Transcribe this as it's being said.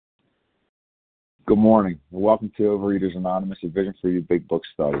Good morning, and welcome to Overeaters Anonymous, a Vision for You Big Book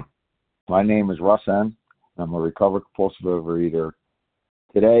Study. My name is Russ N., and I'm a recovered compulsive overeater.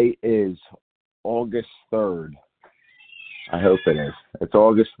 Today is August 3rd. I hope it is. It's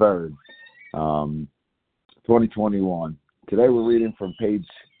August 3rd, 2021. Today we're reading from page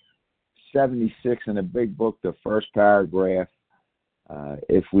 76 in the Big Book, the first paragraph,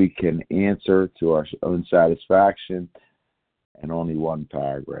 if we can answer to our own satisfaction, and only one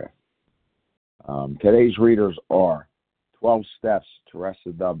paragraph. Today's readers are 12 Steps,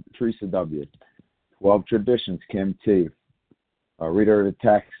 Teresa W. 12 Traditions, Kim T. Our reader of the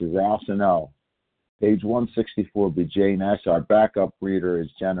text is Allison L. Page 164 will be Jane S. Our backup reader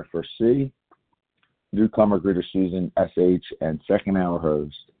is Jennifer C. Newcomer reader Susan S.H. And second hour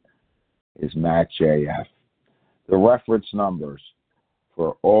host is Matt J.F. The reference numbers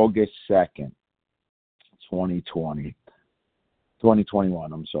for August 2nd,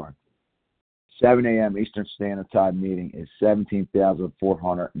 2021, 7 a.m. Eastern Standard Time meeting is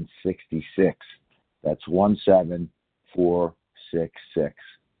 17,466. That's 17466.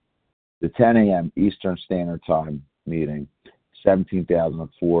 The 10 a.m. Eastern Standard Time meeting,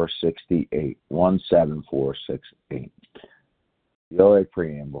 17,468. 17468. The OA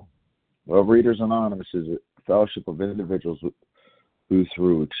Preamble. Overeaters Anonymous is a fellowship of individuals who,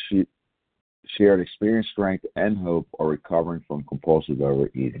 through shared experience, strength, and hope, are recovering from compulsive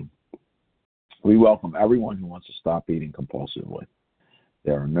overeating. We welcome everyone who wants to stop eating compulsively.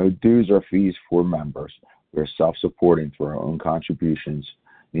 There are no dues or fees for members. We are self-supporting through our own contributions,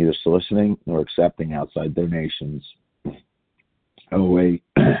 neither soliciting nor accepting outside donations. OA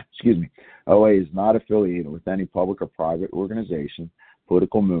is not affiliated with any public or private organization,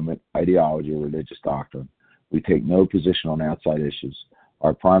 political movement, ideology, or religious doctrine. We take no position on outside issues.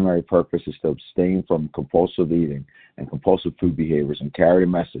 Our primary purpose is to abstain from compulsive eating and compulsive food behaviors and carry the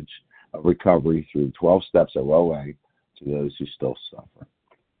message of recovery through 12 steps of OA to those who still suffer.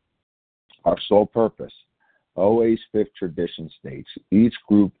 Our sole purpose. OA's fifth tradition states, each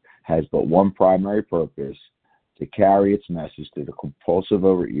group has but one primary purpose, to carry its message to the compulsive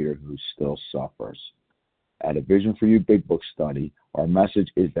overeater who still suffers. At a Vision for You Big Book Study, our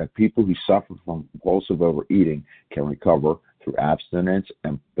message is that people who suffer from compulsive overeating can recover through abstinence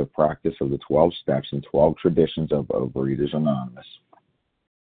and the practice of the 12 steps and 12 traditions of Overeaters Anonymous.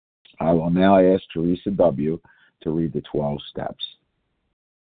 I will now ask Teresa W. to read the 12 steps.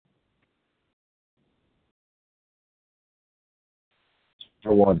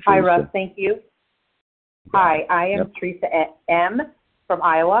 Hi, Russ. Thank you. Hi, I am Teresa M. from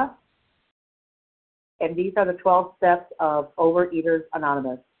Iowa, and these are the 12 steps of Overeaters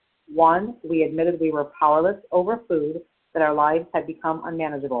Anonymous. 1, we admitted we were powerless over food, that our lives had become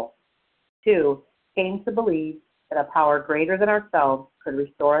unmanageable. 2, came to believe that a power greater than ourselves could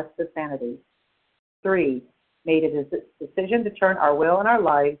restore us to sanity. 3, made a decision to turn our will and our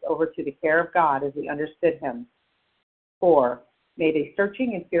lives over to the care of God as we understood Him. 4, made a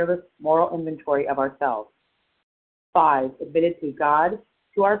searching and fearless moral inventory of ourselves. 5, admitted to God,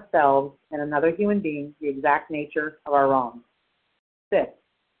 to ourselves, and another human being the exact nature of our wrongs. 6,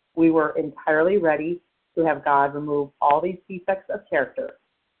 we were entirely ready to have God remove all these defects of character.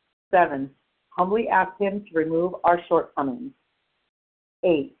 7, humbly asked Him to remove our shortcomings.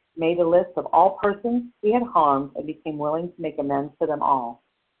 8, made a list of all persons we had harmed and became willing to make amends to them all.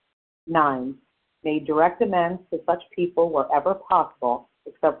 9, made direct amends to such people wherever possible,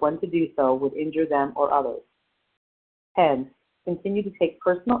 except when to do so would injure them or others. 10, continued to take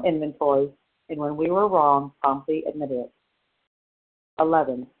personal inventory, and when we were wrong, promptly admitted it.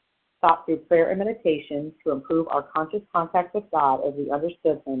 11, sought through prayer and meditation to improve our conscious contact with God as we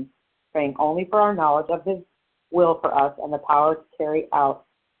understood Him, praying only for our knowledge of His will for us and the power to carry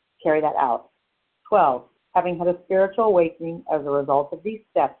that out. 12, having had a spiritual awakening as a result of these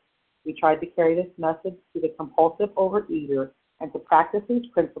steps, we tried to carry this message to the compulsive overeater and to practice these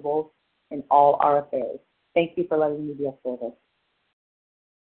principles in all our affairs. Thank you for letting me be of service.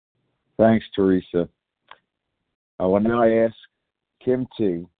 Thanks, Teresa. I will now ask Kim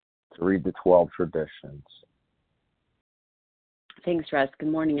T. to read the 12 traditions. Thanks, Russ. Good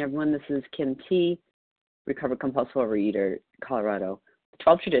morning, everyone. This is Kim T., recovered compulsive overeater, Colorado.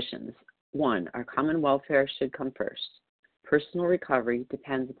 12 traditions. 1, our common welfare should come first. Personal recovery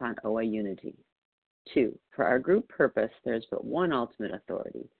depends upon OA unity. 2, for our group purpose, there is but one ultimate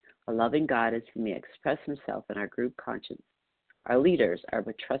authority, a loving God as He may express Himself in our group conscience. Our leaders are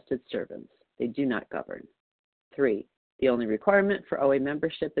but trusted servants. They do not govern. 3, the only requirement for OA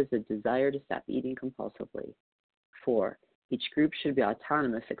membership is a desire to stop eating compulsively. 4, each group should be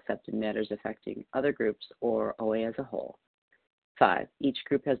autonomous except in matters affecting other groups or OA as a whole. 5. Each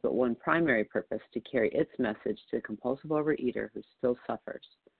group has but one primary purpose: to carry its message to the compulsive overeater who still suffers.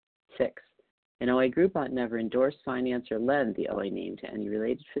 6. An OA group ought never endorse, finance, or lend the OA name to any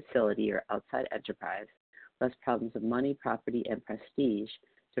related facility or outside enterprise, lest problems of money, property, and prestige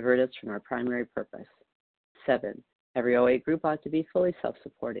divert us from our primary purpose. 7. Every OA group ought to be fully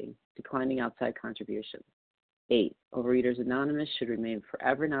self-supporting, declining outside contributions. 8. Overeaters Anonymous should remain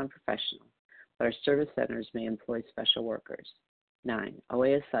forever non-professional, but our service centers may employ special workers. 9.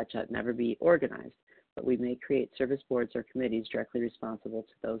 OA as such ought never be organized, but we may create service boards or committees directly responsible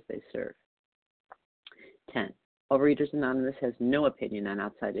to those they serve. 10. Overeaters Anonymous has no opinion on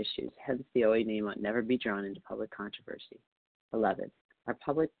outside issues, hence the OA name ought never be drawn into public controversy. 11. Our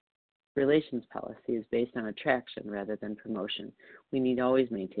public relations policy is based on attraction rather than promotion. We need always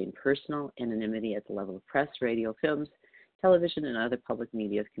maintain personal anonymity at the level of press, radio, films, television, and other public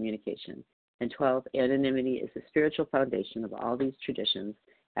media of communication. And 12, anonymity is the spiritual foundation of all these traditions,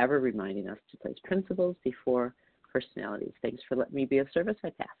 ever reminding us to place principles before personalities. Thanks for letting me be of service. I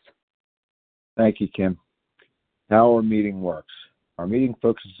pass. Thank you, Kim. How our meeting works. Our meeting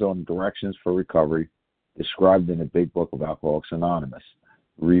focuses on directions for recovery described in the Big Book of Alcoholics Anonymous.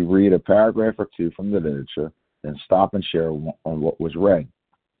 We read a paragraph or two from the literature, then stop and share on what was read.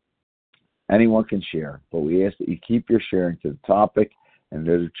 Anyone can share, but we ask that you keep your sharing to the topic and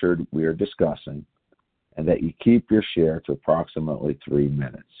literature we are discussing, and that you keep your share to approximately 3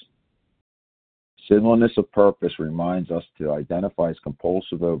 minutes. Singleness of purpose reminds us to identify as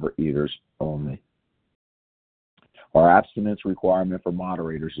compulsive overeaters only. Our abstinence requirement for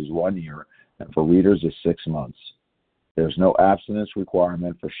moderators is 1 year, and for readers is 6 months. There's no abstinence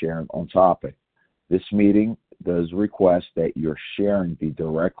requirement for sharing on topic. This meeting does request that your sharing be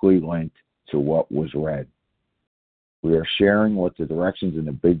directly linked to what was read. We are sharing what the directions in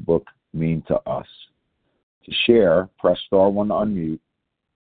the Big Book mean to us. To share, press star 1 to unmute.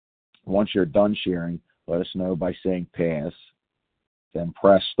 Once you're done sharing, let us know by saying pass, then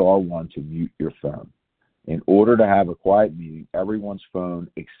press star 1 to mute your phone. In order to have a quiet meeting, everyone's phone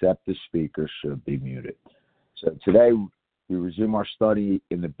except the speaker should be muted. So today, we resume our study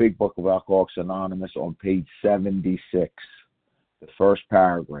in the Big Book of Alcoholics Anonymous on page 76, the first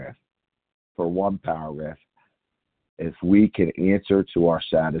paragraph. For one paragraph, if we can answer to our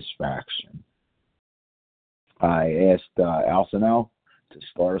satisfaction. I asked Alison L. to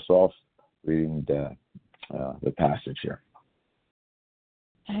start us off reading the passage here.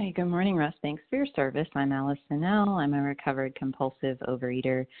 Hi, good morning, Russ. Thanks for your service. I'm Allison L. I'm a recovered compulsive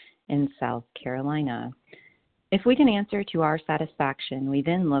overeater in South Carolina. If we can answer to our satisfaction, we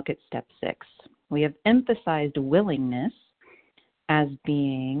then look at step 6. We have emphasized willingness as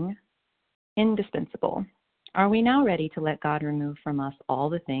being indispensable. Are we now ready to let God remove from us all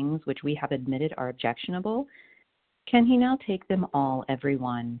the things which we have admitted are objectionable? Can He now take them all, every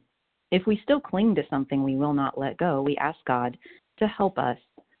one? If we still cling to something we will not let go, we ask God to help us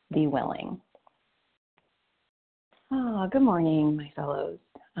be willing. Good morning, my fellows.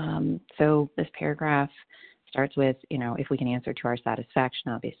 So this paragraph starts with, if we can answer to our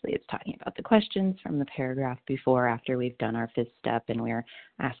satisfaction. Obviously, it's talking about the questions from the paragraph before, after we've done our 5th step, and we're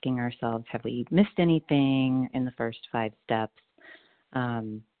asking ourselves, have we missed anything in the first 5 steps?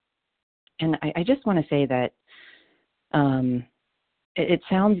 And I just want to say that it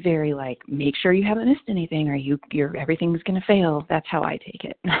sounds very like, make sure you haven't missed anything, or you're everything's going to fail. That's how I take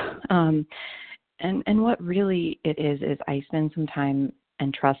it. And what really it is I spend some time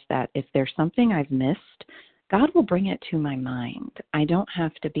and trust that if there's something I've missed, God will bring it to my mind. I don't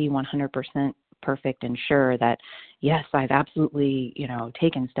have to be 100% perfect and sure that, yes, I've absolutely,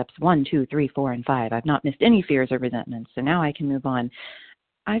 taken steps 1, 2, 3, 4, and 5. I've not missed any fears or resentments, so now I can move on.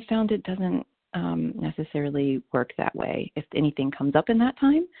 I found it doesn't necessarily work that way. If anything comes up in that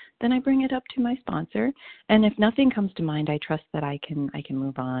time, then I bring it up to my sponsor. And if nothing comes to mind, I trust that I can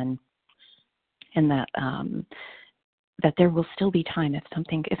move on, and that there will still be time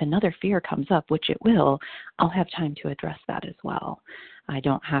if another fear comes up, which it will, I'll have time to address that as well. I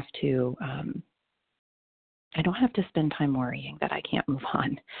don't have to spend time worrying that I can't move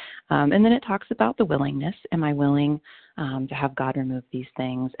on. And then it talks about the willingness. Am I willing to have God remove these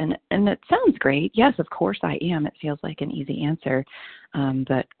things? And it sounds great. Yes, of course I am. It feels like an easy answer.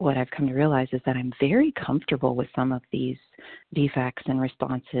 But what I've come to realize is that I'm very comfortable with some of these defects and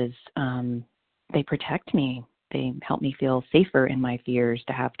responses. They protect me. They help me feel safer in my fears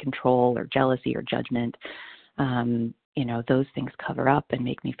to have control or jealousy or judgment. those things cover up and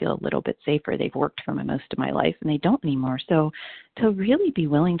make me feel a little bit safer. They've worked for most of my life and they don't anymore. So to really be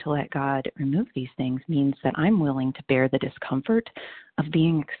willing to let God remove these things means that I'm willing to bear the discomfort of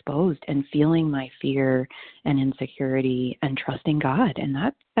being exposed and feeling my fear and insecurity and trusting God. And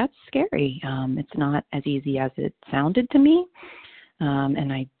that's scary. It's not as easy as it sounded to me.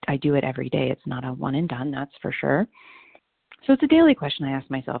 And I do it every day. It's not a one and done, that's for sure. So it's a daily question I ask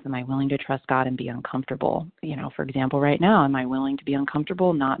myself, am I willing to trust God and be uncomfortable? For example, right now, am I willing to be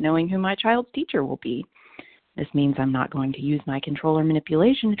uncomfortable not knowing who my child's teacher will be? This means I'm not going to use my control or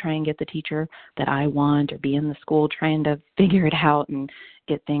manipulation to try and get the teacher that I want or be in the school trying to figure it out and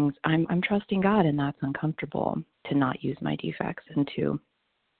get things. I'm trusting God, and that's uncomfortable, to not use my defects and to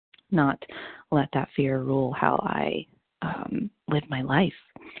not let that fear rule how I live my life.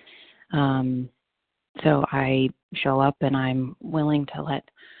 So I show up and I'm willing to let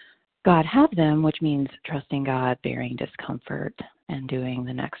God have them, which means trusting God, bearing discomfort, and doing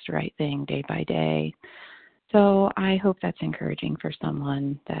the next right thing day by day. So I hope that's encouraging for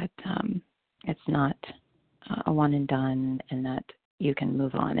someone, that it's not a one and done, and that you can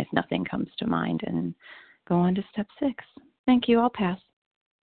move on if nothing comes to mind and go on to step 6. Thank you. I'll pass.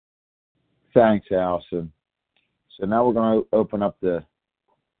 Thanks, Allison. So now we're going to open up the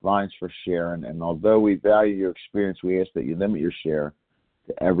lines for sharing, and although we value your experience, we ask that you limit your share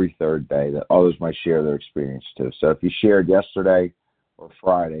to every third day, that others might share their experience too. So if you shared yesterday or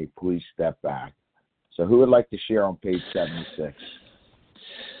Friday, please step back. So who would like to share on page 76?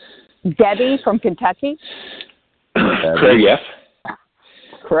 Debbie from Kentucky. Craig F.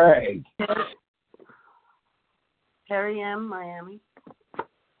 Craig. Terry M., Miami.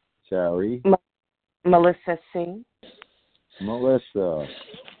 Terry. Melissa C. Melissa.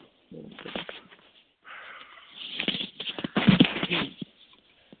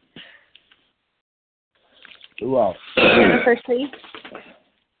 Who else? Jennifer C.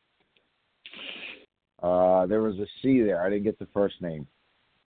 There was a C there. I didn't get the first name.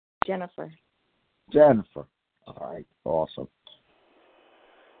 Jennifer. Jennifer. All right. Awesome.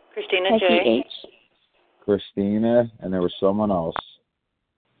 Christina Peggy J. H. Christina, and there was someone else.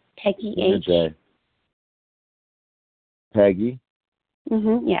 Peggy Christina H. J. Peggy.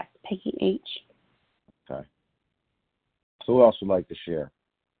 Yes, Peggy H. Okay. So who else would like to share?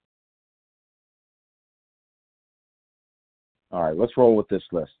 All right, let's roll with this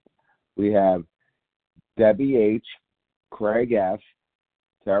list. We have Debbie H., Craig F.,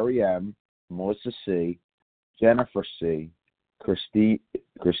 Terry M., Melissa C., Jennifer C.,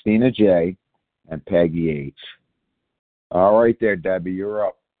 Christina J., and Peggy H. All right there, Debbie, you're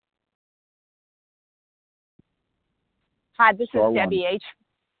up. Hi, this Star is Debbie one. H.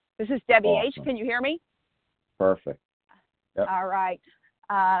 This is Debbie Awesome. H. Can you hear me? Perfect. Yep. All right.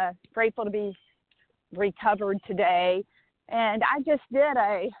 Grateful to be recovered today. And I just did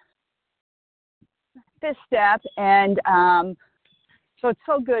a 5th step, and so it's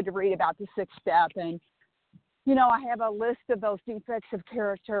so good to read about the 6th step. And, I have a list of those defects of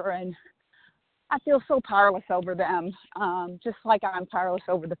character, and I feel so powerless over them, just like I'm powerless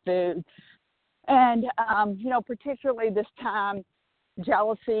over the food. And, particularly this time,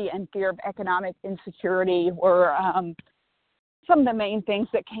 jealousy and fear of economic insecurity were some of the main things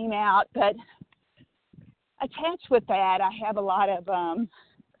that came out. But attached with that, I have a lot of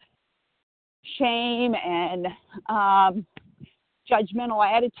shame and judgmental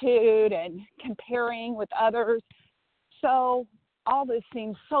attitude and comparing with others. So all this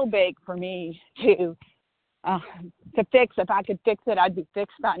seems so big for me to fix. If I could fix it, I'd be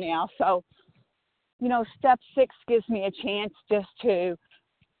fixed by now. So, step 6 gives me a chance just to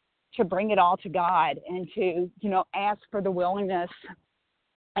bring it all to God and to, ask for the willingness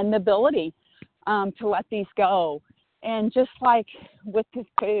and the ability to let these go. And just like with the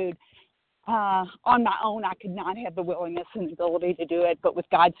food, on my own, I could not have the willingness and the ability to do it, but with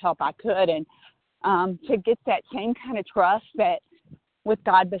God's help, I could. And to get that same kind of trust that with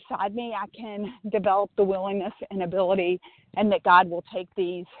God beside me, I can develop the willingness and ability, and that God will take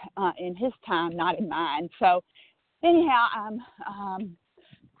these in His time, not in mine. So anyhow, I'm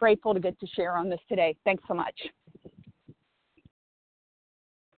grateful to get to share on this today. Thanks so much.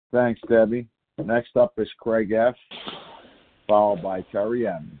 Thanks, Debbie. Next up is Craig F., followed by Terry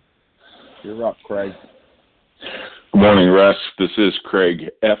M. You're up, Craig. Good morning, Russ. This is Craig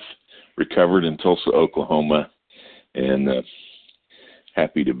F., recovered in Tulsa, Oklahoma, and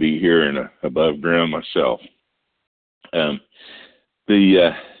happy to be here and above ground myself.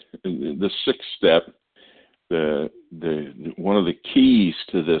 The 6th step, the one of the keys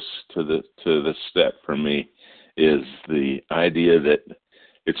to this step for me is the idea that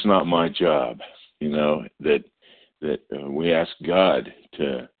it's not my job, that we ask God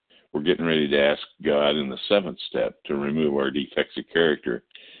to. We're getting ready to ask God in the 7th step to remove our defects of character.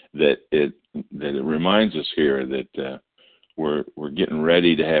 That it reminds us here that we're getting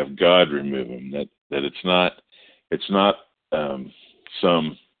ready to have God remove them. That it's not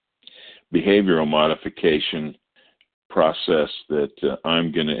some behavioral modification process that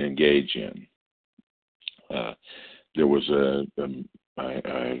I'm going to engage in. There was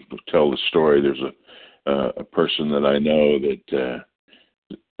I tell the story. There's a person that I know that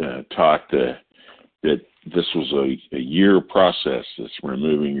taught that this was a year process. That's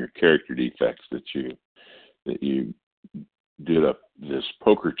removing your character defects. That you did up this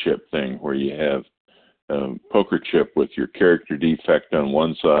poker chip thing where you have poker chip with your character defect on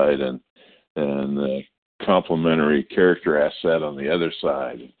one side and the complementary character asset on the other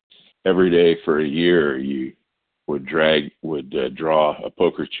side. Every day for a year, you would draw a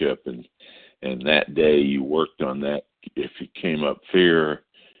poker chip, and that day you worked on that. If it came up fear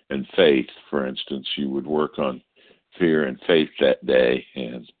and faith, for instance, you would work on fear and faith that day,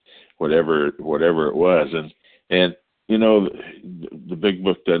 and whatever it was, and you know, the big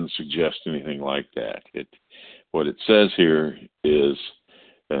book doesn't suggest anything like that. What it says here is,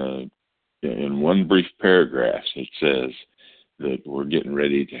 in one brief paragraph, it says that we're getting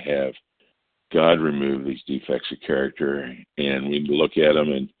ready to have God remove these defects of character, and we look at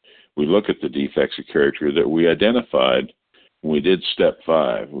them, and we look at the defects of character that we identified when we did step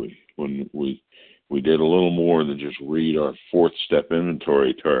 5. When we did a little more than just read our 4th step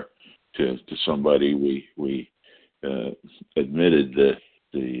inventory to somebody. We admitted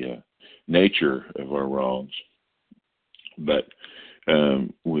the nature of our wrongs, but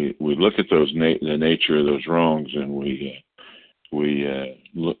we look at the nature of those wrongs, and we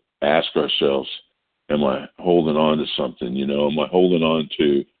ask ourselves, am I holding on to something? You know, am I holding on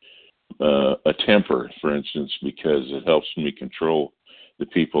to a temper, for instance, because it helps me control the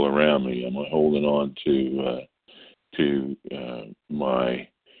people around me? Am I holding on to my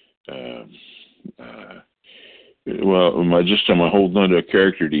am I holding on to a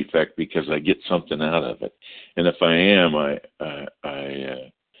character defect because I get something out of it? And if I am,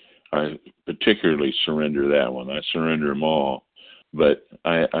 I particularly surrender that one. I surrender them all, but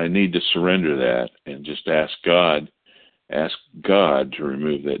I need to surrender that and just ask God to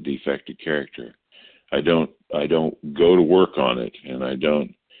remove that defective character. I don't go to work on it, and I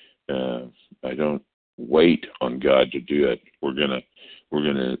don't wait on God to do it. We're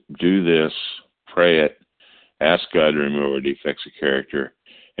gonna do this, pray it, ask God to remove our defects of character,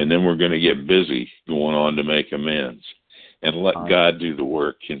 and then we're going to get busy going on to make amends and let God do the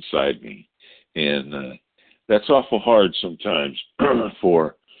work inside me. And that's awful hard sometimes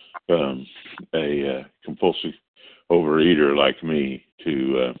for a compulsive overeater like me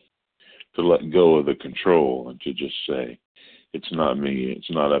to let go of the control and to just say, it's not me,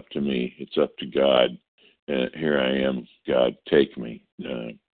 it's not up to me, it's up to God. Here I am, God, take me.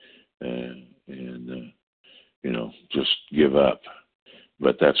 Just give up.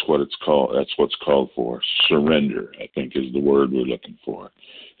 But that's what it's called. That's what's called for. Surrender, I think, is the word we're looking for.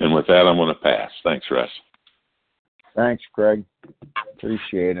 And with that, I'm going to pass. Thanks, Russ. Thanks, Craig.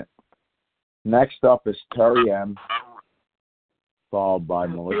 Appreciate it. Next up is Terry M., followed by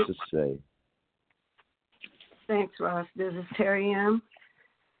Melissa C. Thanks, Ross. This is Terry M.,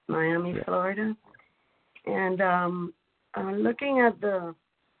 Miami, Florida. And I'm looking at the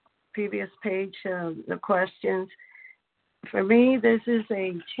previous page, the questions. For me, this is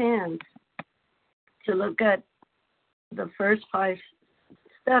a chance to look at the first 5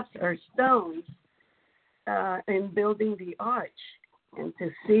 steps or stones in building the arch and to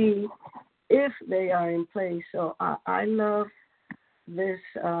see if they are in place. So I love this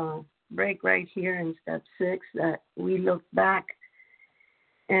break right here in step 6, that we look back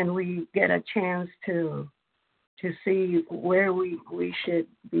and we get a chance to see where we should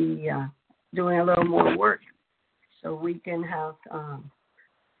be doing a little more work, so we can have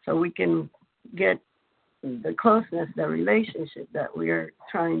get the closeness, the relationship that we are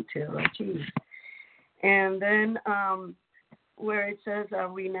trying to achieve. And then where it says,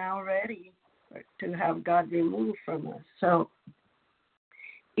 are we now ready to have God removed from us? So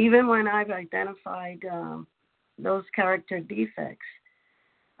even when I've identified those character defects,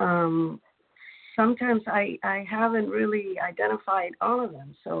 sometimes I haven't really identified all of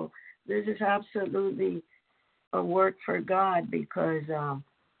them. So this is absolutely a work for God, because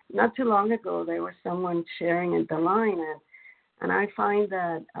not too long ago there was someone sharing in the line, and I find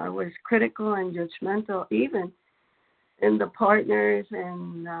that I was critical and judgmental even in the partners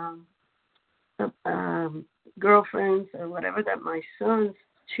and girlfriends or whatever that my sons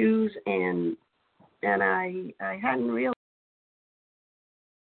choose, and and I hadn't realized.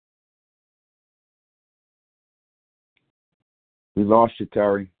 We lost you,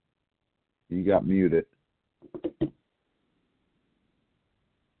 Terry. You got muted.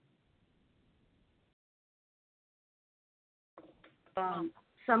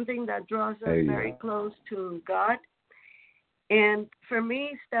 Something that draws us very close to God. And for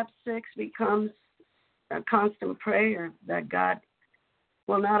me, step 6 becomes a constant prayer that God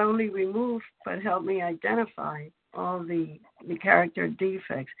will not only remove, but help me identify all the character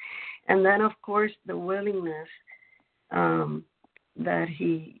defects. And then, of course, the willingness that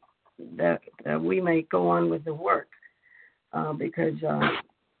we may go on with the work. Because,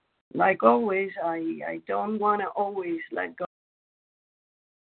 like always, I don't want to always let go.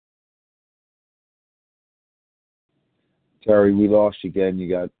 Terry, we lost you again.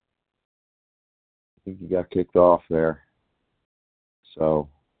 I think you got kicked off there. So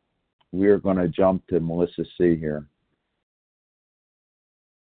we're going to jump to Melissa C. here.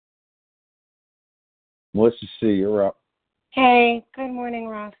 Melissa C., you're up. Hey, good morning,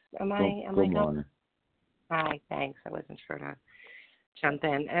 Ross. Good morning. Hi, thanks. I wasn't sure to jump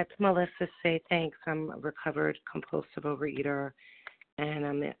in. It's Melissa C. Thanks. I'm a recovered compulsive overeater,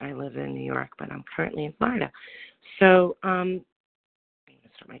 and I live in New York, but I'm currently in Florida. So, I'm going to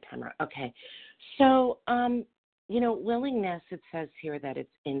start my timer. Okay. So, willingness, it says here that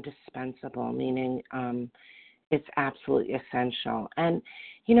it's indispensable, meaning it's absolutely essential. And,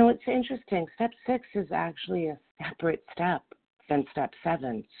 it's interesting. Step 6 is actually a separate step than step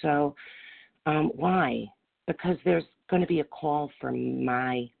 7. So why? Because there's going to be a call for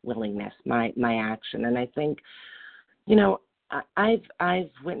my willingness, my action. And I think, I've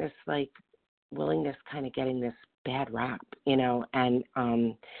witnessed willingness kind of getting this bad rap, and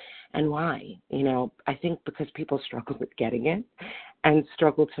why? I think because people struggle with getting it and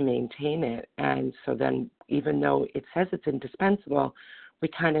struggle to maintain it. And so then even though it says it's indispensable, we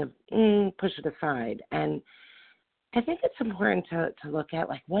kind of push it aside. And I think it's important to look at,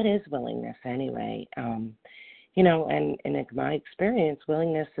 what is willingness anyway? And in my experience,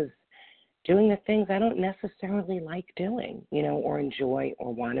 willingness is doing the things I don't necessarily like doing, or enjoy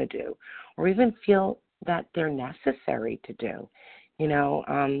or want to do, or even feel that they're necessary to do,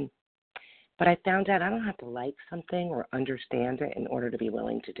 But I found out I don't have to like something or understand it in order to be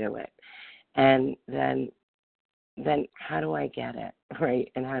willing to do it. And then how do I get it,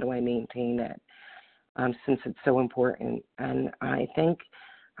 right? And how do I maintain it, since it's so important? And I think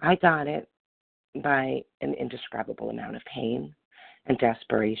I got it by an indescribable amount of pain and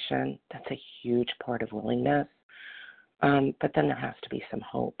desperation. That's a huge part of willingness. But then there has to be some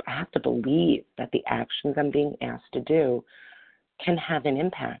hope. I have to believe that the actions I'm being asked to do can have an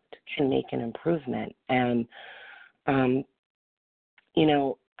impact, can make an improvement. And,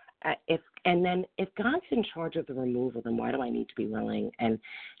 if God's in charge of the removal, then why do I need to be willing? And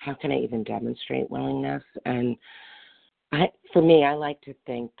how can I even demonstrate willingness? And for me, I like to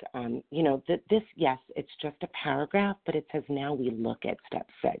think, that this, yes, it's just a paragraph, but it says now we look at step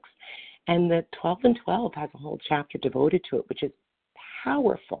 6. And the 12 and 12 has a whole chapter devoted to it, which is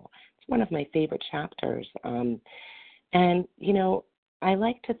powerful. It's one of my favorite chapters. I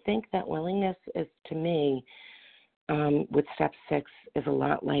like to think that willingness is, to me, with step 6, is a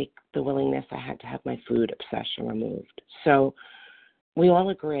lot like the willingness I had to have my food obsession removed. So we all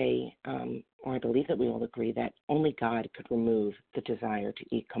agree, or I believe that we all agree, that only God could remove the desire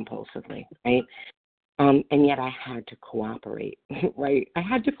to eat compulsively, right? And yet I had to cooperate, right? I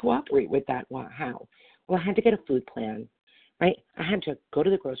had to cooperate with that. How? Well, I had to get a food plan, right? I had to go to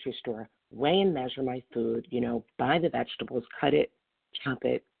the grocery store, weigh and measure my food, buy the vegetables, cut it, chop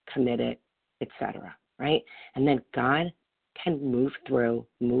it, commit it, etc., right? And then God can move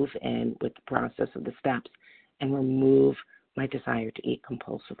in with the process of the steps and remove my desire to eat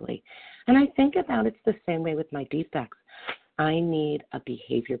compulsively. And I think about it's the same way with my defects. I need a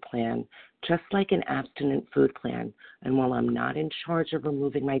behavior plan, just like an abstinent food plan. And while I'm not in charge of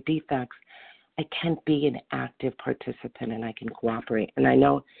removing my defects, I can be an active participant and I can cooperate. And I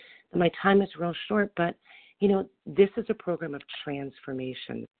know that my time is real short, but, this is a program of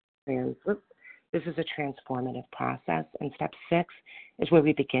transformation. This is a transformative process. And step 6 is where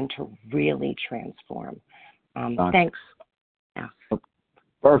we begin to really transform. Thanks. Yeah.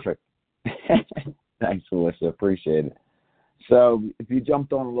 Perfect. Thanks, Melissa. Appreciate it. So if you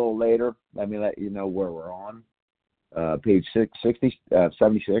jumped on a little later, let me let you know where we're on. Page 76, page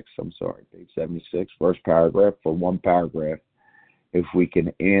 76, first paragraph, for one paragraph, if we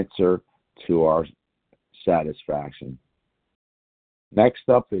can answer to our satisfaction. Next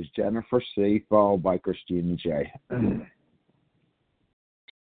up is Jennifer C., followed by Christina J.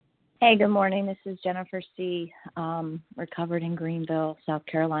 Hey, good morning. This is Jennifer C., recovered in Greenville, South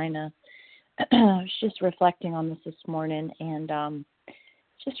Carolina. I was just reflecting on this morning, and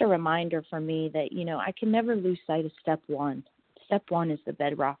just a reminder for me that, I can never lose sight of step one. Step one is the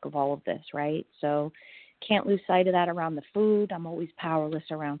bedrock of all of this, right? So can't lose sight of that around the food. I'm always powerless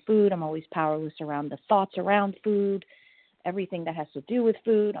around food. I'm always powerless around the thoughts around food. Everything that has to do with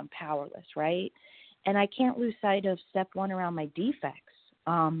food, I'm powerless, right? And I can't lose sight of step one around my defects.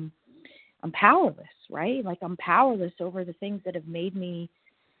 I'm powerless, right? Like I'm powerless over the things that have made me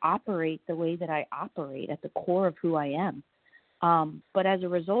operate the way that I operate at the core of who I am. But as a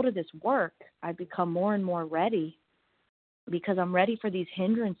result of this work, I've become more and more ready because I'm ready for these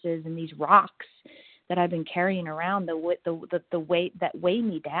hindrances and these rocks that I've been carrying around, the weight that weigh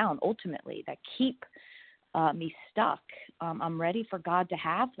me down ultimately, that keep me stuck. I'm ready for God to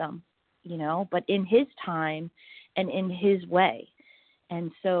have them, but in His time and in His way. And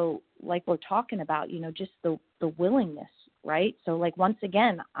so, like we're talking about, just the willingness, right? So, like, once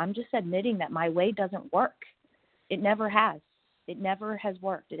again, I'm just admitting that my way doesn't work. It never has. It never has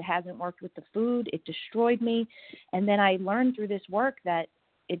worked. It hasn't worked with the food. It destroyed me. And then I learned through this work that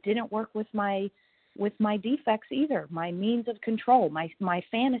it didn't work with my defects either, my means of control, my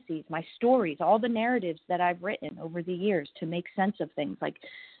fantasies, my stories, all the narratives that I've written over the years to make sense of things. Like,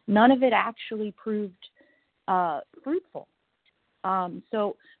 none of it actually proved fruitful.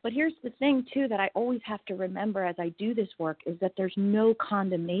 But here's the thing, too, that I always have to remember as I do this work is that there's no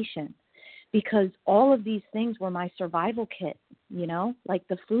condemnation, because all of these things were my survival kit, like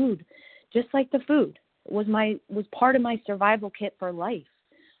the food, just like the food was part of my survival kit for life.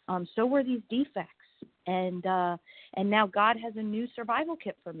 So were these defects. And now God has a new survival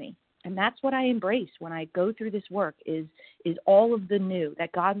kit for me. And that's what I embrace when I go through this work is all of the new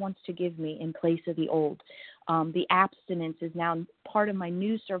that God wants to give me in place of the old. The abstinence is now part of my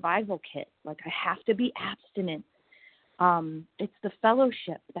new survival kit. Like I have to be abstinent. It's the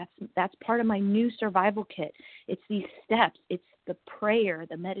fellowship. That's part of my new survival kit. It's these steps. It's the prayer,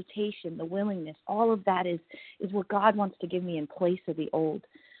 the meditation, the willingness. All of that is what God wants to give me in place of the old.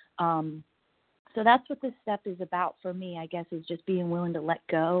 So that's what this step is about for me, I guess, is just being willing to let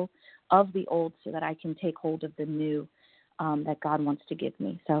go of the old so that I can take hold of the new that God wants to give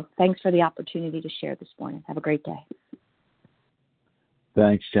me. So thanks for the opportunity to share this morning. Have a great day.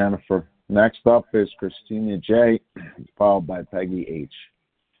 Thanks, Jennifer. Next up is Christina J., followed by Peggy H.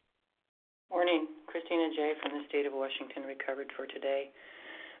 Morning. Christina J. from the state of Washington, recovered for today.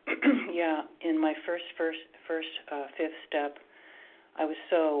 Yeah, in my first fifth step, I was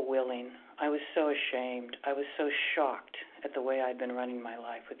so willing. I was so ashamed. I was so shocked at the way I'd been running my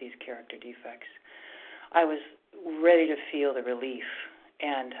life with these character defects. I was ready to feel the relief.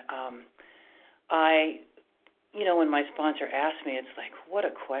 And when my sponsor asked me, it's like, what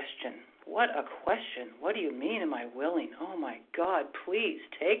a question. What a question. What do you mean, am I willing? Oh, my God, please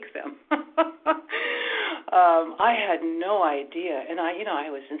take them. I had no idea. And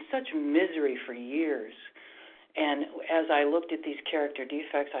I was in such misery for years. And as I looked at these character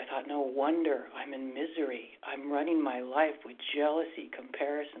defects, I thought, no wonder I'm in misery. I'm running my life with jealousy,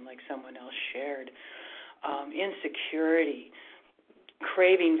 comparison, like someone else shared, insecurity,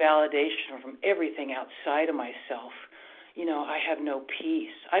 craving validation from everything outside of myself. I have no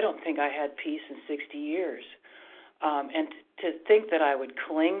peace. I don't think I had peace in 60 years. And to think that I would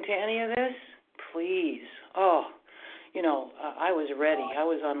cling to any of this, please. I was ready. I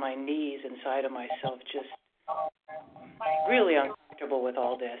was on my knees inside of myself, just really uncomfortable with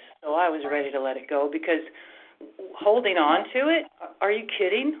all this. So I was ready to let it go, because holding on to it, are you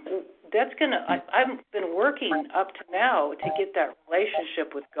kidding? I've been working up to now to get that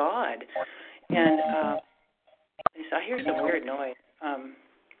relationship with God. And I hear some weird noise.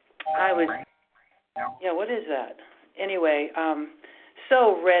 What is that? Anyway,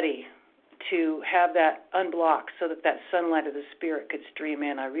 so ready to have that unblocked so that sunlight of the Spirit could stream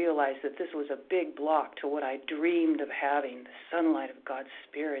in. I realized that this was a big block to what I dreamed of having, the sunlight of God's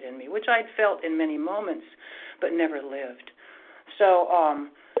Spirit in me, which I'd felt in many moments but never lived. So,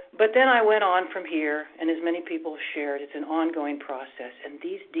 but then I went on from here, and as many people shared, it's an ongoing process, and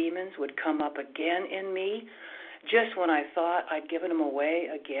these demons would come up again in me just when I thought I'd given them away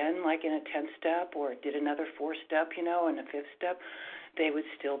again, like in a 10th step, or did another 4th step, and a 5th step. They would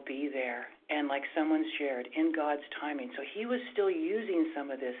still be there, and like someone shared, in God's timing. So He was still using some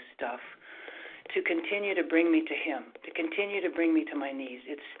of this stuff to continue to bring me to Him, to continue to bring me to my knees.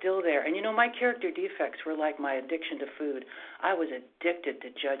 It's still there. And my character defects were like my addiction to food. I was addicted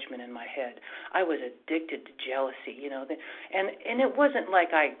to judgment in my head. I was addicted to jealousy, and it wasn't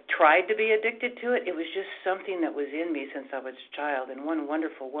like I tried to be addicted to it. It was just something that was in me since I was a child. And one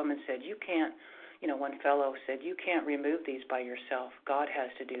wonderful woman said, you can't, one fellow said, you can't remove these by yourself. God has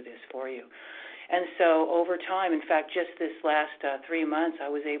to do this for you. And so over time, in fact, just this last 3 months, I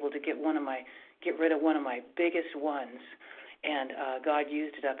was able to get rid of one of my biggest ones, and God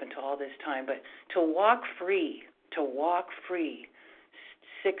used it up until all this time. But to walk free, 4,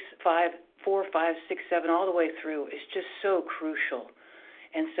 5, 6, 7, all the way through is just so crucial.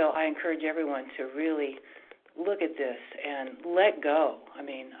 And so I encourage everyone to really look at this and let go. I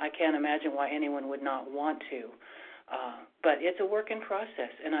mean, I can't imagine why anyone would not want to. But it's a work in process,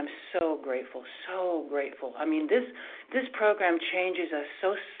 and I'm so grateful, so grateful. I mean, this program changes us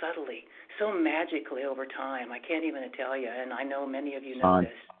so subtly, so magically over time. I can't even tell you, and I know many of you know this.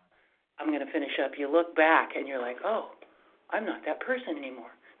 I'm going to finish up. You look back, and you're like, oh, I'm not that person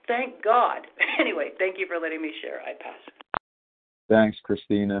anymore. Thank God. Anyway, thank you for letting me share. I pass. Thanks,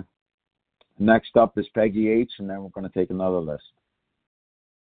 Christina. Next up is Peggy H., and then we're going to take another list.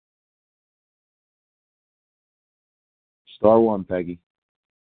 Star one, Peggy.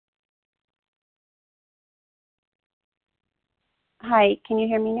 Hi, can you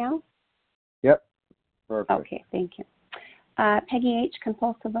hear me now? Yep. Perfect. Okay, thank you. Peggy H.,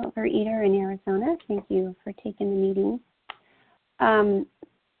 compulsive overeater in Arizona. Thank you for taking the meeting.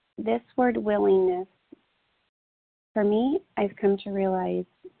 This word willingness, for me, I've come to realize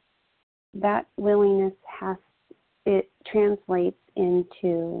that willingness translates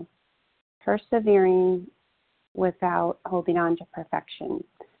into persevering without holding on to perfection.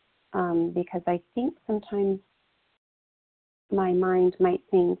 Because I think sometimes my mind might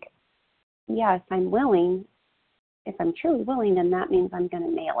think, yes, I'm willing. If I'm truly willing, then that means I'm going to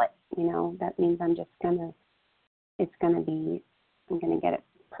nail it. That means I'm going to get it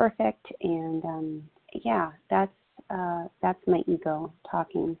perfect. And that's my ego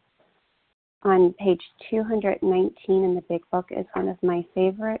talking. On page 219 in the Big Book is one of my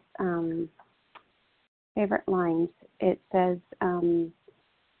favorite lines. It says,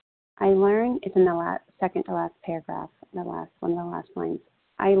 I learn, it's in the second to last paragraph, one of the last lines.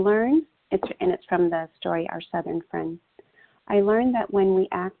 I learn, it's from the story Our Southern Friend. I learned that when we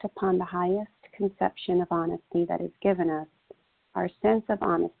act upon the highest conception of honesty that is given us, our sense of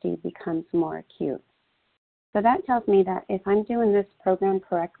honesty becomes more acute. So that tells me that if I'm doing this program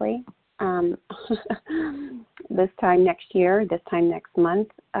correctly, this time next year, this time next month,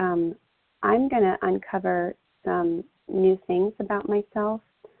 I'm going to uncover some new things about myself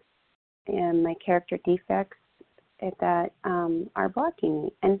and my character defects that are blocking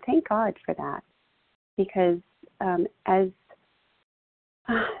me. And thank God for that, because as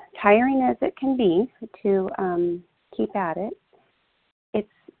tiring as it can be to keep at it, it's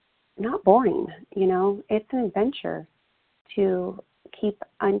not boring. It's an adventure to keep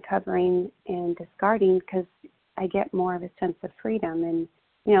uncovering and discarding, because I get more of a sense of freedom. And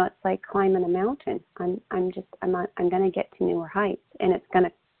it's like climbing a mountain. I'm going to get to newer heights, and it's going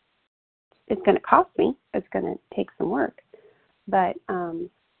to cost me. It's going to take some work, but I'm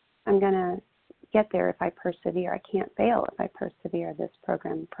going to get there if I persevere. I can't fail if I persevere. This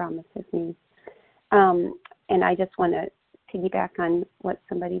program promises me. And I just want to piggyback on what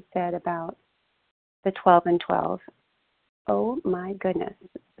somebody said about the 12 and 12. Oh my goodness.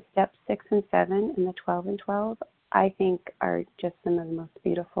 Steps 6 and 7 and the 12 and 12, I think, are just some of the most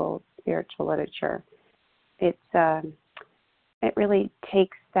beautiful spiritual literature. It really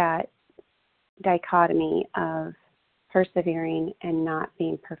takes that dichotomy of persevering and not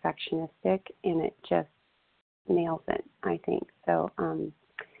being perfectionistic, and it just nails it, I think. So,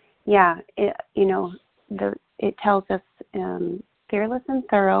 it tells us fearless and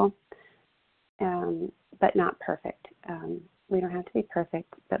thorough, but not perfect. We don't have to be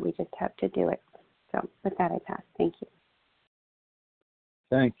perfect, but we just have to do it. So with that, I pass. Thank you.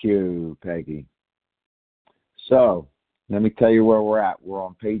 Thank you, Peggy. So let me tell you where we're at. We're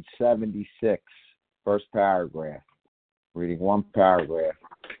on page 76, first paragraph, reading one paragraph,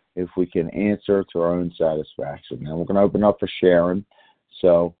 if we can answer to our own satisfaction. Now we're going to open up for sharing.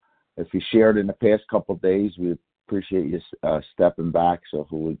 So if you shared in the past couple of days, we appreciate you stepping back. So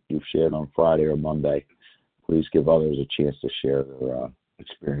if you've shared on Friday or Monday, please give others a chance to share their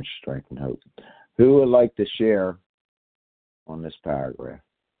experience, strength, and hope. Who would like to share on this paragraph?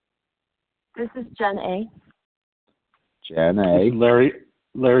 This is Jen A. Jen A.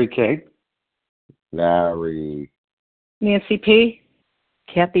 Larry K. Larry. Nancy P.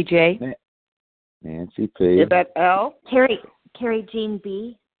 Kathy J. Nancy P. Yvette L. Carrie Jean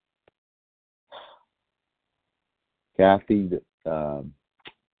B. Kathy,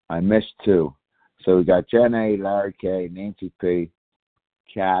 I missed 2. So we got Jen A, Larry K, Nancy P,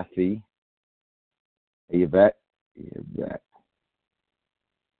 Kathy, Yvette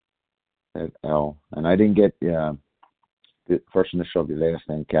L. And I didn't get the first initial of your last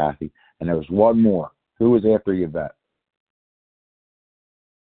name, Kathy. And there was one more. Who was after Yvette?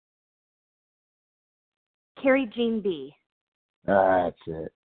 Carrie Jean B. That's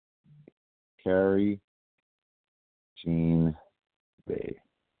it. Carrie Jean B.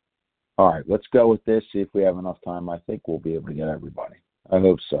 All right, let's go with this, see if we have enough time. I think we'll be able to get everybody. I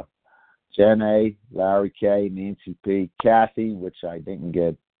hope so. Jen A, Larry K, Nancy P, Kathy, which I didn't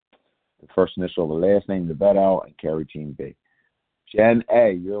get the first initial of the last name, Yvette L, and Carrie Jean B. Jen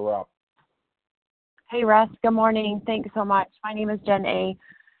A, you're up. Hey, Russ. Good morning. Thanks so much. My name is Jen A.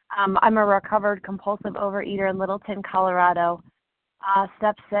 I'm a recovered compulsive overeater in Littleton, Colorado.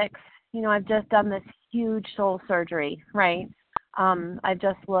 Step 6, I've just done this huge soul surgery, right? I've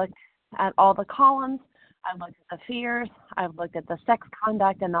just looked at all the columns. I've looked at the fears. I've looked at the sex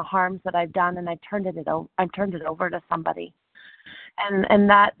conduct and the harms that I've done, and I've turned it over to somebody. And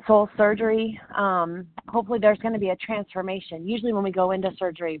that soul surgery, hopefully there's going to be a transformation. Usually when we go into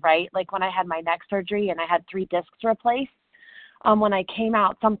surgery, right, like when I had my neck surgery and I had 3 discs replaced, when I came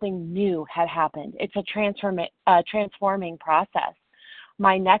out, something new had happened. It's a transforming process.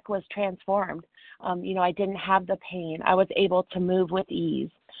 My neck was transformed. I didn't have the pain. I was able to move with ease.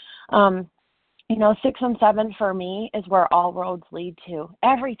 6 and 7 for me is where all roads lead to.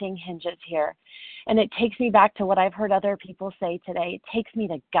 Everything hinges here. And it takes me back to what I've heard other people say today. It takes me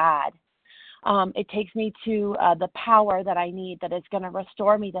to God. It takes me to the power that I need that is going to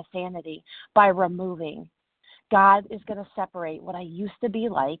restore me to sanity by removing. God is going to separate what I used to be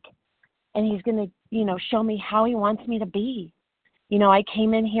like, and he's going to, show me how he wants me to be. I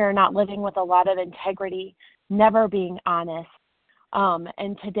came in here not living with a lot of integrity, never being honest.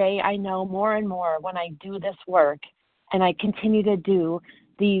 And today I know more and more when I do this work and I continue to do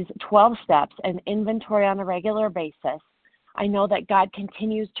these 12 steps and inventory on a regular basis, I know that God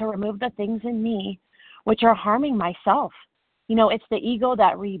continues to remove the things in me which are harming myself. It's the ego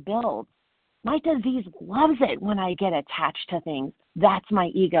that rebuilds. My disease loves it when I get attached to things. That's my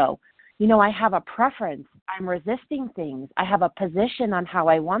ego. I have a preference. I'm resisting things. I have a position on how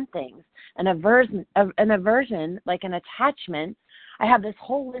I want things. An aversion, like an attachment. I have this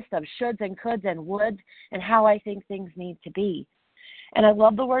whole list of shoulds and coulds and woulds and how I think things need to be. And I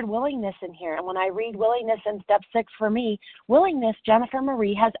love the word willingness in here. And when I read willingness in step 6 for me, willingness, Jennifer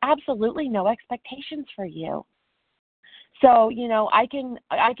Marie, has absolutely no expectations for you. So, I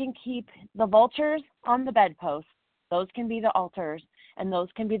can keep the vultures on the bedpost. Those can be the altars, and those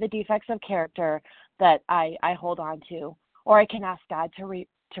can be the defects of character that I hold on to. Or I can ask God to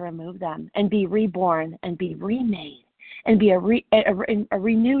remove them and be reborn and be remade and be a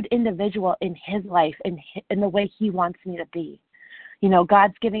renewed individual in his life, in the way he wants me to be.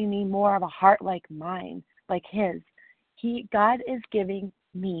 God's giving me more of a heart like mine, like his. God is giving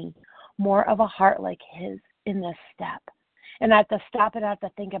me more of a heart like his in this step. And I have to stop and I have to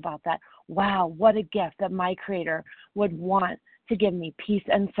think about that. Wow, what a gift that my Creator would want to give me peace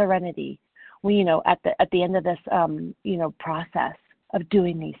and serenity. At the end of this, process of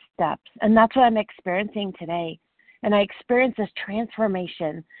doing these steps, and that's what I'm experiencing today. And I experience this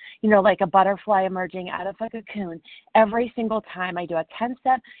transformation, like a butterfly emerging out of a cocoon. Every single time I do a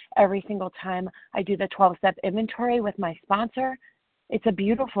 10-step, every single time I do the 12-step inventory with my sponsor, it's a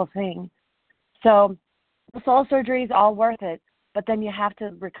beautiful thing. So the soul surgery is all worth it, but then you have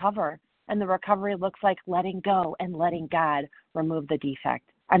to recover. And the recovery looks like letting go and letting God remove the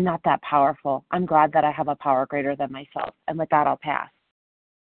defect. I'm not that powerful. I'm glad that I have a power greater than myself. And with that, I'll pass.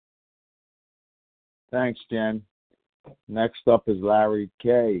 Thanks, Jen. Next up is Larry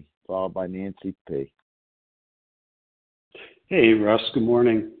K., followed by Nancy P. Hey, Russ. Good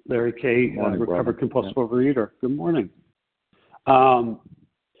morning. Larry K., Good morning, recovered compulsive overeater. Good morning.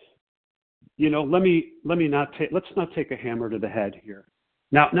 Let's not take a hammer to the head here.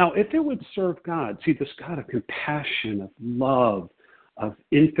 Now, if it would serve God, see this God of compassion, of love, of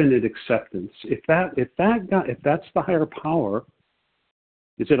infinite acceptance. If that's the higher power,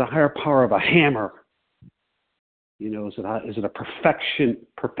 is it a higher power of a hammer? Is it a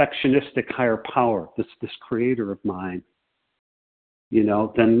perfectionistic higher power? This Creator of mine.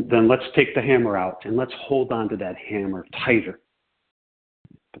 Then let's take the hammer out and let's hold on to that hammer tighter.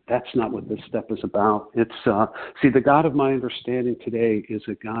 But that's not what this step is about. It's the God of my understanding today is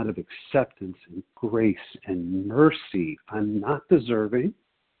a God of acceptance and grace and mercy. I'm not deserving.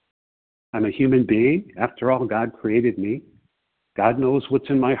 I'm a human being. After all, God created me. God knows what's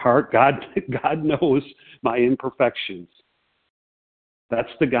in my heart. God knows my imperfections. That's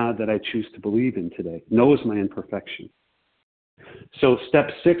the God that I choose to believe in today, knows my imperfection. So step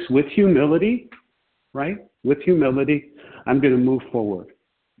 6, with humility, right? With humility, I'm going to move forward.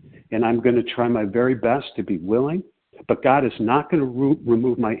 And I'm going to try my very best to be willing. But God is not going to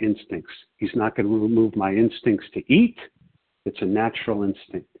remove my instincts. He's not going to remove my instincts to eat. It's a natural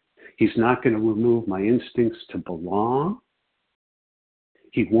instinct. He's not going to remove my instincts to belong.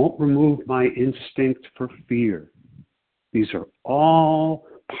 He won't remove my instinct for fear. These are all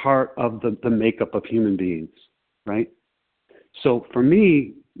part of the makeup of human beings, right? So for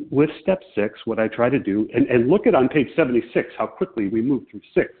me, with step 6, what I try to do, and look at on page 76 how quickly we move through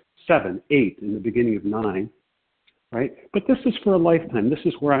 6, 7, 8, in the beginning of 9, right? But this is for a lifetime. This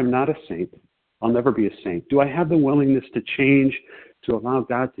is where I'm not a saint. I'll never be a saint. Do I have the willingness to change, to allow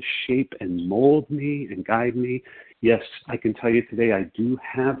God to shape and mold me and guide me? Yes, I can tell you today I do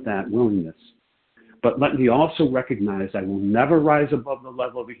have that willingness. But let me also recognize I will never rise above the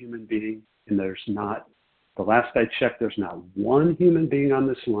level of a human being, and there's not, the last I checked, there's not one human being on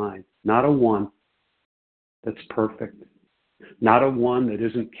this line, not a one, that's perfect. Not a one that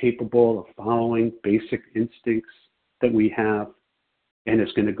isn't capable of following basic instincts that we have and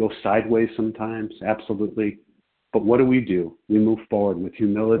is going to go sideways sometimes, absolutely. But what do? We move forward with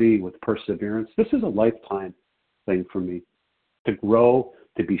humility, with perseverance. This is a lifetime thing for me, to grow,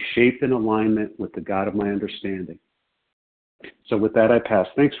 to be shaped in alignment with the God of my understanding. So with that, I pass.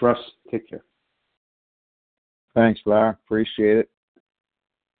 Thanks, Russ. Take care. Thanks, Larry. Appreciate it.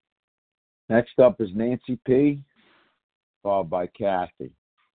 Next up is Nancy P., followed by Kathy.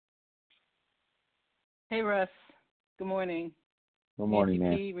 Hey, Russ. Good morning. Good morning,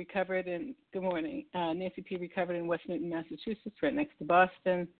 Nancy. Good morning. Nancy P. recovered in West Newton, Massachusetts, right next to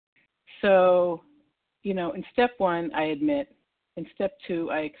Boston. So, in step 1, I admit. In step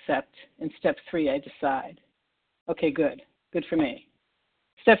 2, I accept. In step 3, I decide. Okay, good. Good for me.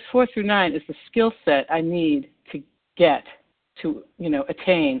 Steps 4 through 9 is the skill set I need to get to,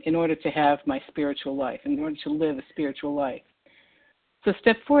 attain in order to have my spiritual life, in order to live a spiritual life. So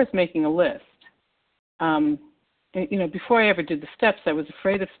step 4 is making a list. Before I ever did the steps, I was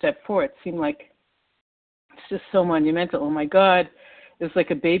afraid of step 4. It seemed like it's just so monumental. Oh my God, it was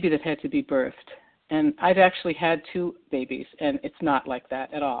like a baby that had to be birthed. And I've actually had 2 babies, and it's not like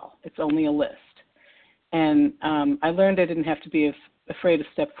that at all. It's only a list. And I learned I didn't have to be afraid of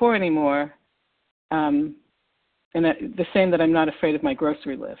step 4 anymore. The same that I'm not afraid of my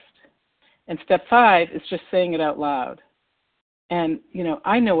grocery list. And step 5 is just saying it out loud. And,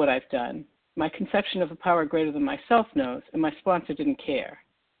 I know what I've done. My conception of a power greater than myself knows, and my sponsor didn't care.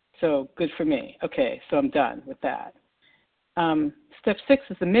 So good for me. Okay, so I'm done with that. Step 6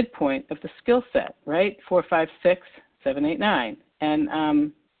 is the midpoint of the skill set, right? 4, 5, 6, 7, 8, 9.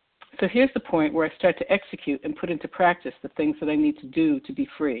 And so here's the point where I start to execute and put into practice the things that I need to do to be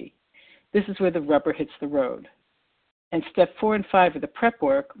free. This is where the rubber hits the road. And step 4 and 5 are the prep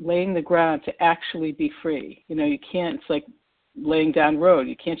work, laying the ground to actually be free. You can't, it's like laying down road.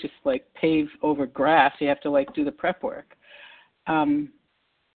 You can't just pave over grass. You have to do the prep work.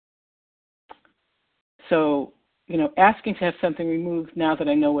 So, asking to have something removed now that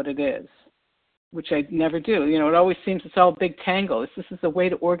I know what it is, which I never do. It always seems it's all a big tangle. This is a way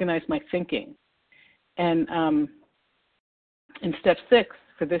to organize my thinking. And in step 6,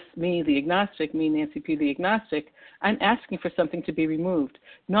 for this, me, the agnostic, me, Nancy P., the agnostic, I'm asking for something to be removed,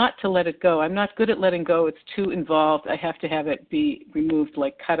 not to let it go. I'm not good at letting go. It's too involved. I have to have it be removed,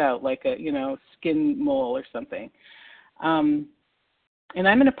 cut out, like a, skin mole or something. And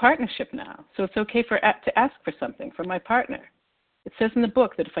I'm in a partnership now, so it's okay to ask for something from my partner. It says in the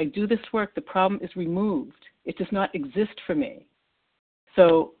book that if I do this work, the problem is removed. It does not exist for me.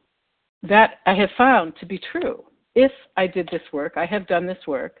 So that I have found to be true. If I did this work, I have done this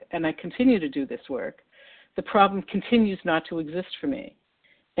work, and I continue to do this work, the problem continues not to exist for me.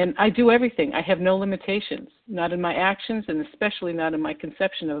 And I do everything. I have no limitations, not in my actions, and especially not in my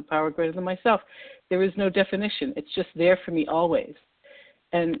conception of a power greater than myself. There is no definition. It's just there for me always.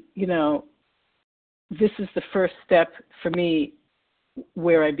 And, this is the first step for me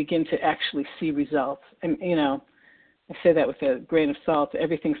where I begin to actually see results. And, I say that with a grain of salt.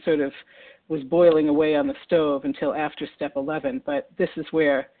 Everything sort of was boiling away on the stove until after step 11. But this is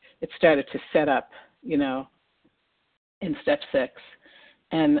where it started to set up, in step 6.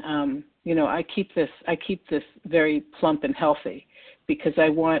 And, I keep this very plump and healthy because I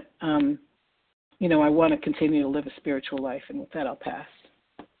want, I want to continue to live a spiritual life. And with that, I'll pass.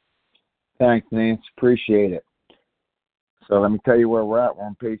 Thanks, Nance. Appreciate it. So let me tell you where we're at. We're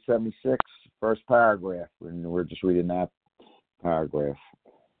on page 76, first paragraph, and we're just reading that paragraph.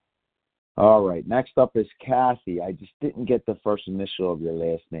 All right. Next up is Kathy. I just didn't get the first initial of your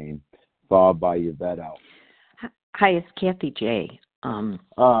last name, followed by Yvette L. Hi, it's Kathy J. All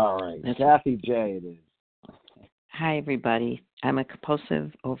right. Kathy J. It is. Hi, everybody. I'm a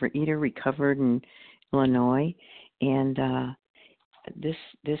compulsive overeater, recovered in Illinois, and this,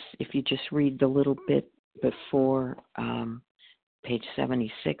 if you just read the little bit before page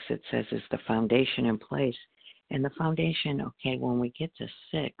 76, it says is the foundation in place. And the foundation, okay, when we get to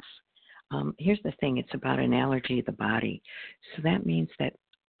 6, here's the thing, it's about an allergy of the body. So that means that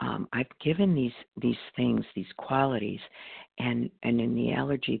I've given these things, these qualities, and in the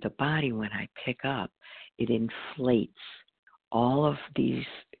allergy of the body, when I pick up, it inflates all of these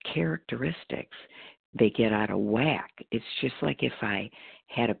characteristics. They get out of whack. It's just like if I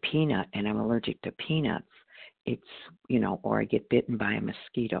had a peanut and I'm allergic to peanuts, it's, or I get bitten by a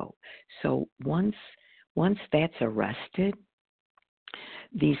mosquito. So once that's arrested,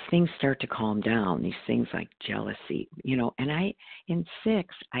 these things start to calm down, these things like jealousy, and in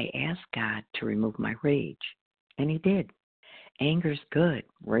 6, I asked God to remove my rage, and he did. Anger's good,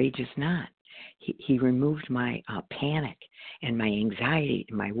 rage is not. He removed my panic and my anxiety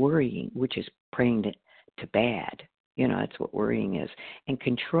and my worrying, which is praying to bad. That's what worrying is. And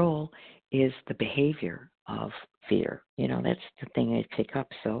control is the behavior of fear. That's the thing I pick up.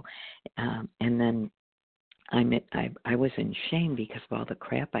 So, and then I was in shame because of all the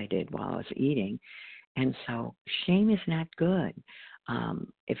crap I did while I was eating. And so shame is not good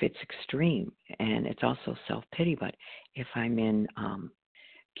if it's extreme. And it's also self-pity. But if I'm in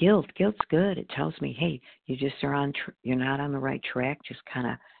guilt's good. It tells me, hey, you just you're not on the right track. Just kind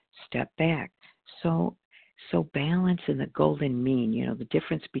of step back. So balance in the golden mean, the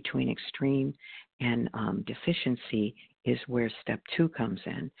difference between extreme and deficiency is where step 2 comes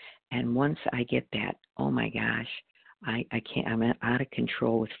in. And once I get that, oh my gosh, I can't, I'm out of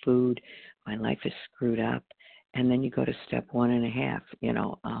control with food. My life is screwed up. And then you go to step 1.5,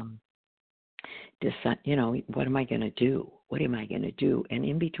 decide, what am I going to do? What am I going to do? And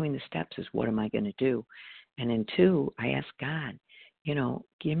in between the steps is what am I going to do? And in 2, I ask God,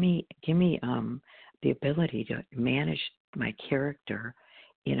 give me the ability to manage my character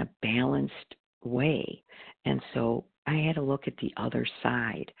in a balanced way. And so I had to look at the other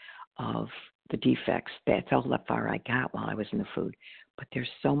side of the defects. That's all that far I got while I was in the food. But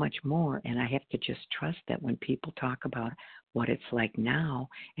there's so much more, and I have to just trust that when people talk about what it's like now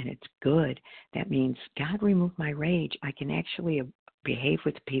and it's good, that means God removed my rage. I can actually behave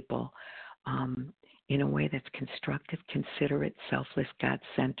with people in a way that's constructive, considerate, selfless,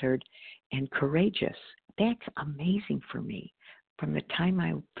 God-centered, and courageous. That's amazing for me. From the time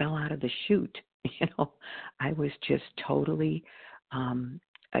I fell out of the chute, I was just totally, I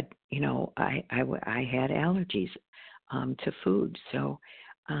had allergies to food. So,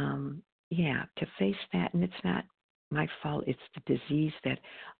 to face that, and it's not my fault. It's the disease that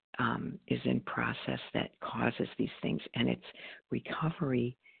is in process that causes these things, and it's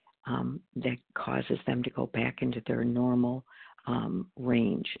recovery that causes them to go back into their normal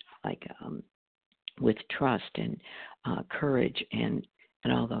range, like with trust and courage and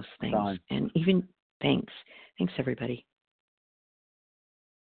all those things. Fine. And even thanks everybody.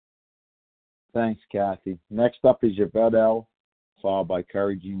 Thanks, Kathy. Next up is Yvette L., followed by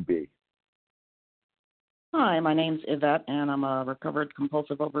Carrie Jean B. Hi, my name's Yvette, and I'm a recovered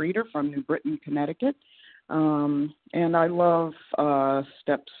compulsive overeater from New Britain, Connecticut. And I love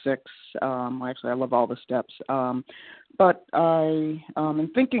step 6. Actually, I love all the steps. But I, in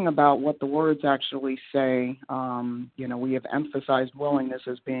thinking about what the words actually say, we have emphasized willingness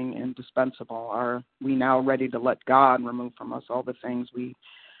as being indispensable. Are we now ready to let God remove from us all the things we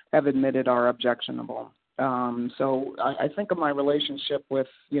have admitted are objectionable? So I think of my relationship with,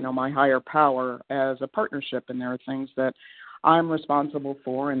 my higher power as a partnership, and there are things that I'm responsible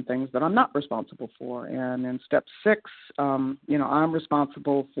for and things that I'm not responsible for. And in step 6, I'm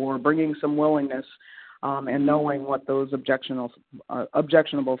responsible for bringing some willingness and knowing what those objectionable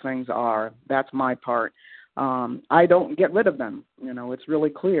things are. That's my part. I don't get rid of them. It's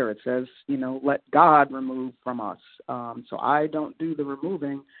really clear. It says, let God remove from us. So I don't do the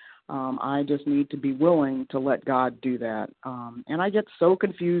removing. I just need to be willing to let God do that. And I get so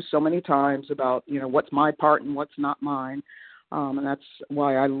confused so many times about, what's my part and what's not mine. And that's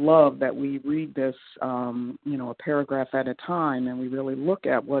why I love that we read this, a paragraph at a time, and we really look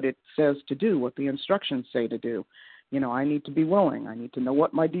at what it says to do, what the instructions say to do. I need to be willing. I need to know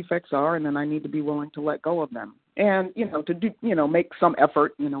what my defects are, and then I need to be willing to let go of them. And, to do, make some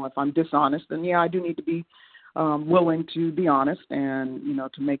effort, if I'm dishonest, then I do need to be willing to be honest and,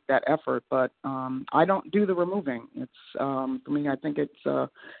 to make that effort. But I don't do the removing. It's, for me, I think it's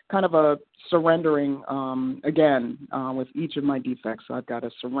kind of a surrendering, again, with each of my defects. I've got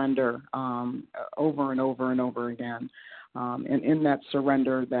to surrender over and over and over again. And in that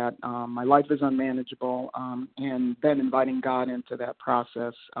surrender that my life is unmanageable, and then inviting God into that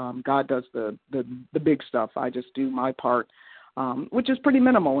process. God does the big stuff. I just do my part, which is pretty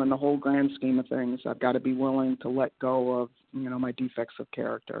minimal in the whole grand scheme of things. I've got to be willing to let go of, my defects of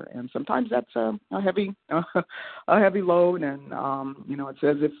character. And sometimes that's a heavy load. And, it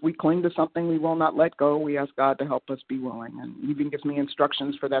says if we cling to something we will not let go, we ask God to help us be willing. And He even gives me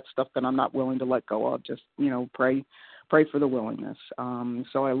instructions for that stuff that I'm not willing to let go of. Just, pray for the willingness.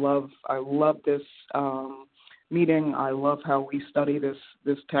 So I love this meeting. I love how we study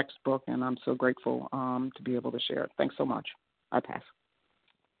this textbook, and I'm so grateful to be able to share it. Thanks so much. I pass.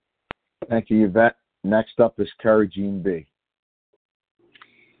 Thank you, Yvette. Next up is Carrie Jean B.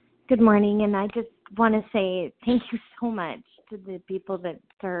 Good morning, and I just want to say thank you so much to the people that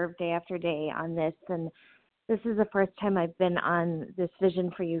serve day after day on this. And this is the first time I've been on this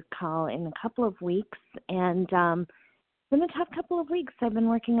Vision for Youth call in a couple of weeks, and it's been a tough couple of weeks. I've been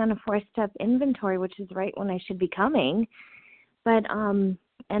working on a 4-step inventory, which is right when I should be coming. But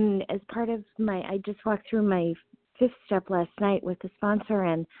and as part of I just walked through my 5th step last night with the sponsor,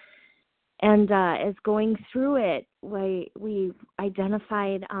 and as going through it, we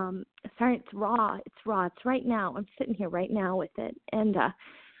identified. Sorry, it's raw. It's right now. I'm sitting here right now with it, and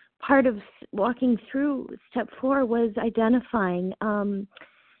part of walking through step 4 was identifying.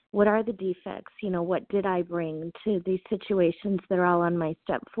 What are the defects? What did I bring to these situations that are all on my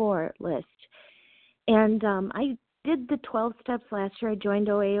step 4 list? And I did the 12 steps last year. I joined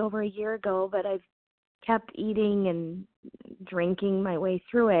OA over a year ago, but I've kept eating and drinking my way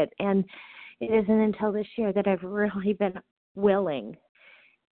through it. And it isn't until this year that I've really been willing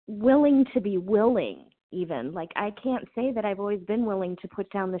to be willing even. Like, I can't say that I've always been willing to put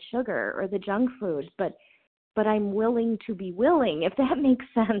down the sugar or the junk food, but I'm willing to be willing, if that makes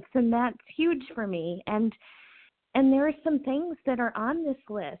sense. And that's huge for me. And there are some things that are on this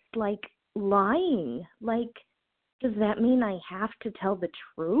list, like lying. Like, does that mean I have to tell the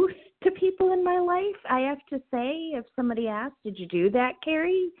truth to people in my life? I have to say, if somebody asks, did you do that,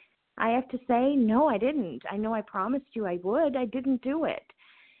 Carrie? I have to say, no, I didn't. I know I promised you I would. I didn't do it.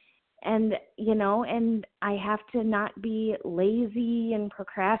 And, and I have to not be lazy and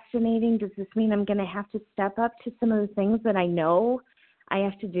procrastinating. Does this mean I'm going to have to step up to some of the things that I know I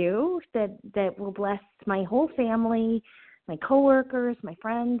have to do that will bless my whole family, my coworkers, my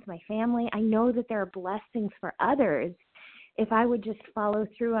friends, my family? I know that there are blessings for others if I would just follow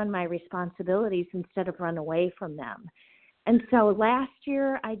through on my responsibilities instead of run away from them. And so last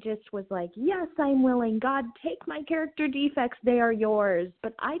year I just was like, yes, I'm willing. God, take my character defects. They are yours.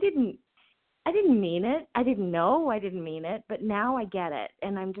 But I didn't mean it. I didn't know I didn't mean it. But now I get it.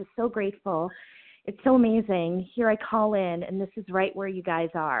 And I'm just so grateful. It's so amazing. Here I call in, and this is right where you guys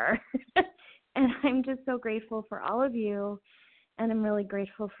are. And I'm just so grateful for all of you. And I'm really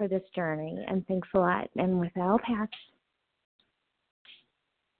grateful for this journey. And thanks a lot. And with that, I'll pass.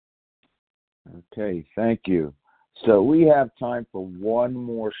 Okay, thank you. So we have time for one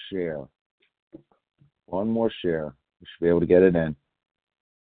more share. One more share. We should be able to get it in.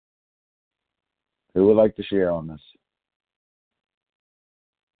 Who would like to share on this?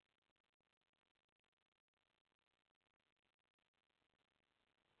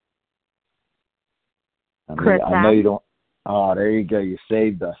 Chris, I know you don't. Oh, there you go. You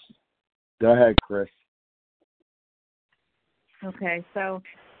saved us. Go ahead, Chris. Okay, so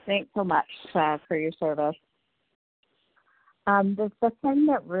thanks so much for your service. The thing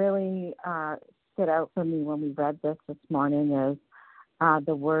that really stood out for me when we read this morning is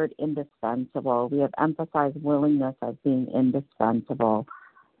the word indispensable. We have emphasized willingness as being indispensable.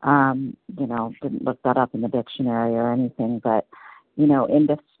 Didn't look that up in the dictionary or anything, but,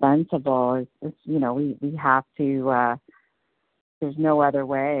 indispensable is we have to, there's no other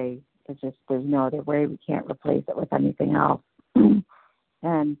way. There's no other way. We can't replace it with anything else. And,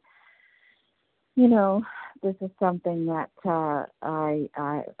 this is something that I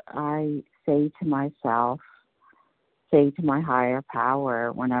say to myself, say to my higher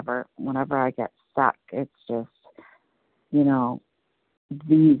power whenever I get stuck. It's just, the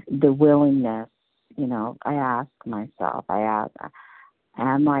willingness. I ask myself.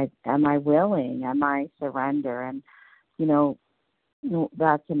 Am I willing? Am I surrender? And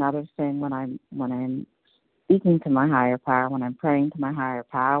that's another thing when I'm speaking to my higher power, when I'm praying to my higher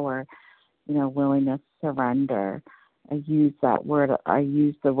power. Willingness, surrender, use that word. I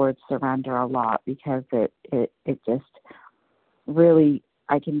use the word surrender a lot because it just really,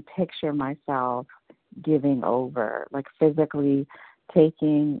 I can picture myself giving over, like physically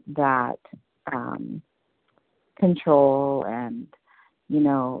taking that control and,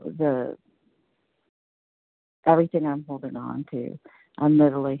 the everything I'm holding on to, I'm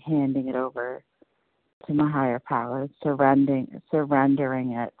literally handing it over to my higher power, surrendering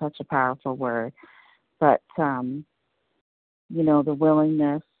it, such a powerful word. But, the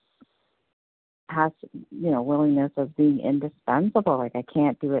willingness willingness of being indispensable. Like, I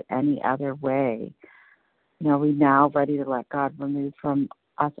can't do it any other way. We're now ready to let God remove from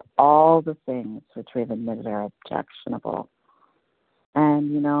us all the things which we've admitted are objectionable.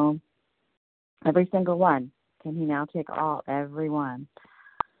 And, every single one. Can he now take all? Every one.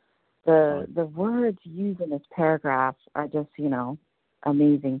 The words used in this paragraph are just,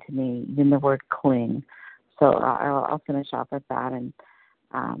 amazing to me. Even the word cling. So I'll finish off with that. And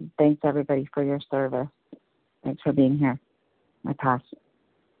thanks, everybody, for your service. Thanks for being here. My pass.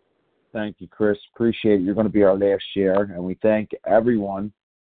 Thank you, Chris. Appreciate it. You're going to be our last share, and we thank everyone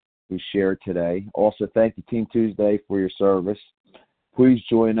who shared today. Also, thank you, Team Tuesday, for your service. Please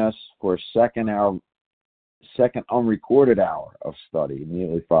join us for a second unrecorded hour of study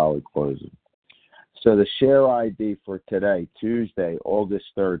immediately following closing. So the share ID for today, Tuesday, August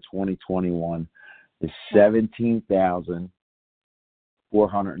 3rd, 2021, is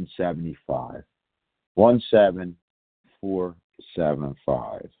 17,475.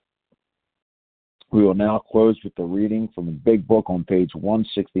 17475. We will now close with the reading from the Big Book on page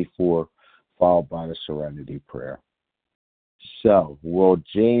 164, followed by the Serenity Prayer. So, will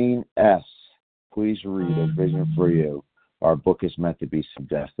Jane S. please read A Vision for You? Our book is meant to be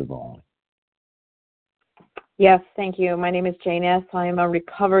suggestive only. Yes, thank you. My name is Jane S. I am a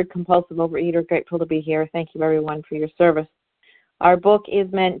recovered compulsive overeater. Grateful to be here. Thank you, everyone, for your service. Our book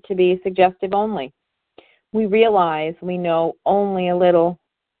is meant to be suggestive only. We realize we know only a little.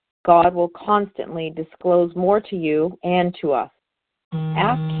 God will constantly disclose more to you and to us.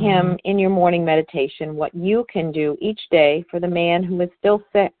 Ask Him in your morning meditation what you can do each day for the man who is still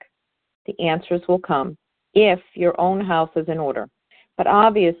sick. The answers will come if your own house is in order. But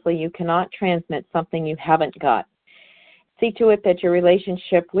obviously you cannot transmit something you haven't got. See to it that your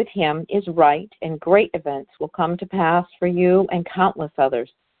relationship with Him is right, and great events will come to pass for you and countless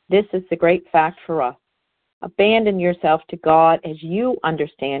others. This is the great fact for us. Abandon yourself to God as you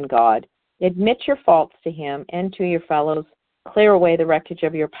understand God. Admit your faults to Him and to your fellows. Clear away the wreckage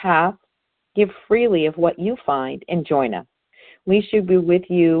of your past. Give freely of what you find and join us. We should be with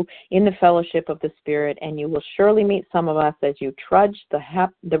you in the fellowship of the Spirit, and you will surely meet some of us as you trudge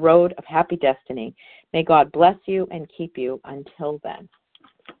the road of happy destiny. May God bless you and keep you until then.